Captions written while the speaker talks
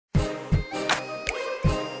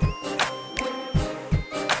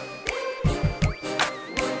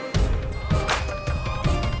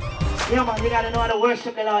Yeah, man, you gotta know how to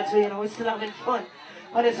worship the Lord, so you know, we're still having fun.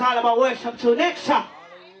 But it's all about worship too. Next shot.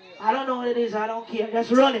 I don't know what it is, I don't care.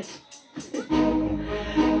 Just run it.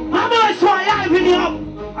 My boys want live video.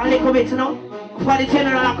 A little bit, you know, for the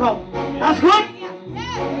general come. That's good?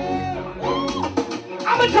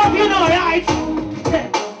 I'm gonna drop you know, right?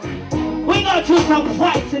 We go through some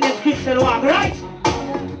fights in this Christian walk, right?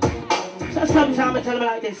 So sometimes I tell me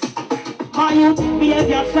like this. My youth, behave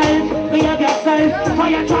yourself. For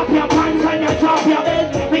you drop your pants and you drop your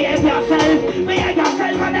belt. Behave yourself, and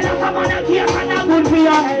then that's a man of case and not good for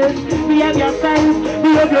your health. Behave yourself,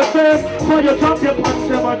 for you drop your pants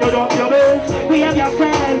and you drop your belt. Behave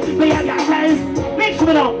yourself, mix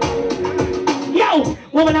me up. Yo,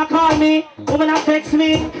 woman a call me, woman a text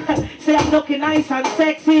me, say I'm looking nice and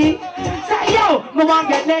sexy. Say yo, me want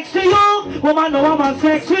get next to you, woman no woman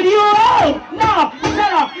sex with you. Oh, no,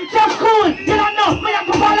 tell her, just cool, you don't know, me have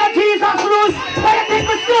to follow Jesus' rules. Why you think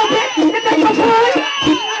me stupid, you think me fool?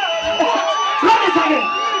 Run it again.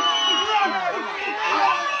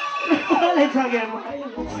 Run it again,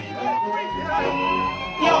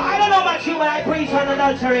 yo, I don't know about you, but I preach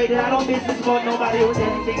unadulterated. I don't business about nobody with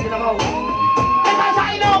anything about. Because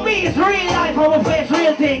I know me, it's real life, I will face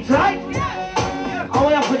real things, right? I will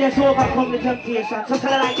have to just overcome the temptation. So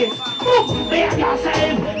tell her like this. Behave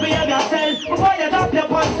yourself. Before you drop your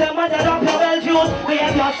punch, when you drop your bell shoes,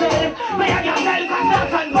 behave yourself, cause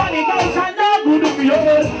that's and funny guys are not good for you.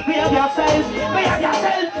 Behave yourself,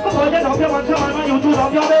 before you drop your punch, when you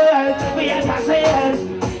drop your bell, behave yourself.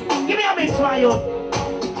 Give me a mix, my yo.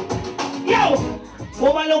 Yo,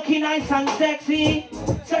 woman looking nice and sexy.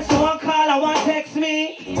 Says she want call, I want text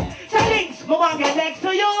me. Say Lynx, I want get next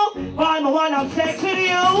to you. Boy, I want have sex with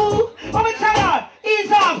you. But me tell her, ease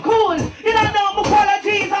off, cool. You don't know my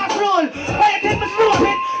qualities are rule. Why you think me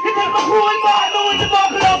stupid? You think me cool, boy, me with the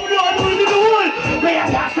buckle up, blood with the rule.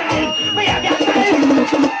 Behave yourself.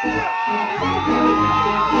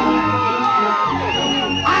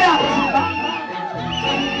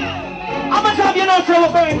 I'm gonna tell you now, so we're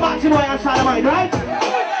burning Maxi Boy and Salamite, right?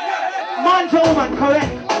 Man to woman,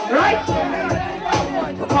 correct? Right?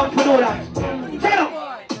 Come to know that. Say no.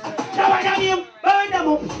 Now I got him, burn them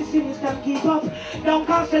up. The sinners them keep up. Don't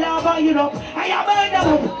cast the lava Europe. I burn them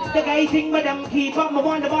up. The guy think with them keep up. I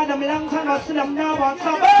want to buy them long time. I see them now.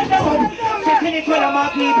 So burn them up. Say finish with them, I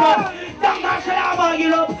keep up. Don't cast the lava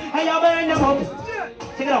Europe. I burn them up.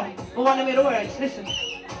 Take it on. I want to hear the words. Listen.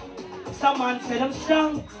 Some man say them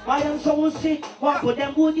strong, why them so sick? Why put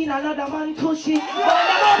them wood in another man tushy? Burn them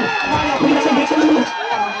up, why you put them in?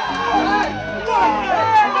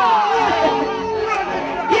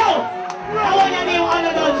 Yo, I want your name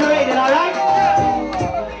unadulterated, alright?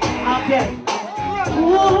 Okay.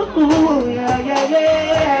 Ooh, yeah.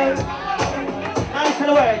 Now listen to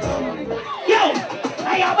the words. Yo, I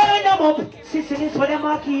burn them up. Sister, this for them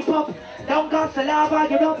I keep up. Don't cast the lava,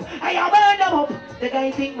 get up. I burn them up. The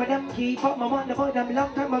guy think with them keep up. My man about them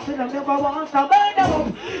long time. I see them never want to burn them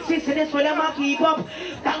up. Sister, this for them I keep up.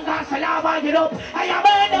 Don't cast the lava, get up. I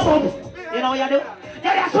burn them up. You know what you do?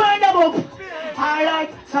 Yeah, just burn them up.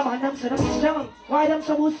 Alright, some of them say them strong. Why them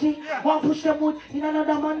so wussy? One push them wood in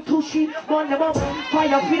another man tushy. Burn them up.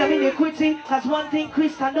 Fire feed them iniquity. Cause one thing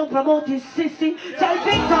Christian don't promote is sissy. Tell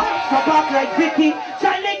Victor, stop act like Vicky.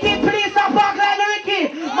 Tell Nicky, please stop act like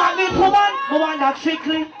Ricky. Man with woman, woman that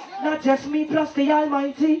strictly. Not just me plus the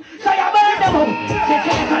Almighty. So you burn them up. Say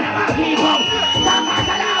check on them and keep up. Stop act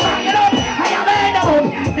like you know. And you burn them up.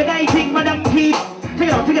 The guy think for them keep.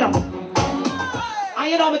 Take it up. And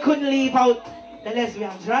you know we couldn't leave out the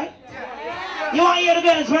lesbians, right? You want to hear the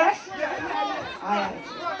girls verse? Alright.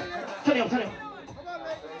 Turn it up.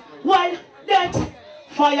 Well, then,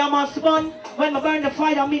 fire must burn. When I burn the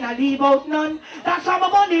fire, I mean I leave out none. That's how my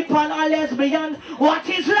money pan a lesbian. What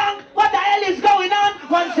is wrong? What the hell is going on?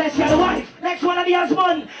 One says you're the wife, next one of the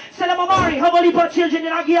husband. Say them a marry, how many put children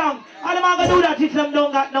in a gang? And them are gonna do that if them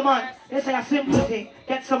don't got no man. They say a simple thing,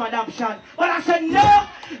 get some adoption. But I said no,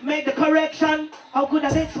 make the correction. How could the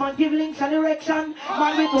next man give Lynx an erection?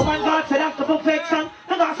 Man with woman, God said that's the perfection.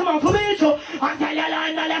 I got some man for me, so